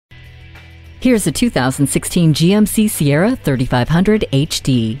Here's a 2016 GMC Sierra 3500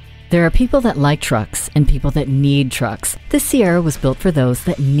 HD. There are people that like trucks and people that need trucks. This Sierra was built for those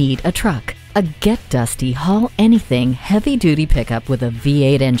that need a truck. A get-dusty, haul-anything, heavy-duty pickup with a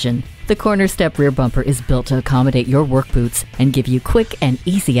V8 engine. The corner step rear bumper is built to accommodate your work boots and give you quick and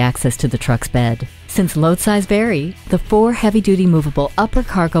easy access to the truck's bed. Since load size vary, the 4 heavy-duty movable upper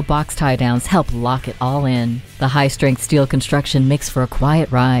cargo box tie-downs help lock it all in. The high-strength steel construction makes for a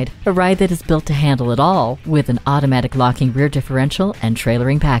quiet ride, a ride that is built to handle it all with an automatic locking rear differential and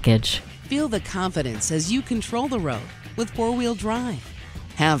trailering package. Feel the confidence as you control the road with four-wheel drive.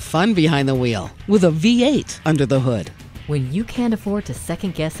 Have fun behind the wheel with a V8 under the hood. When you can't afford to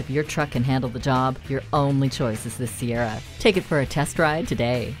second-guess if your truck can handle the job, your only choice is this Sierra. Take it for a test ride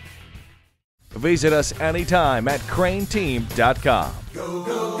today. Visit us anytime at crainteam.com. Go,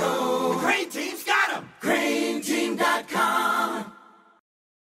 go, go.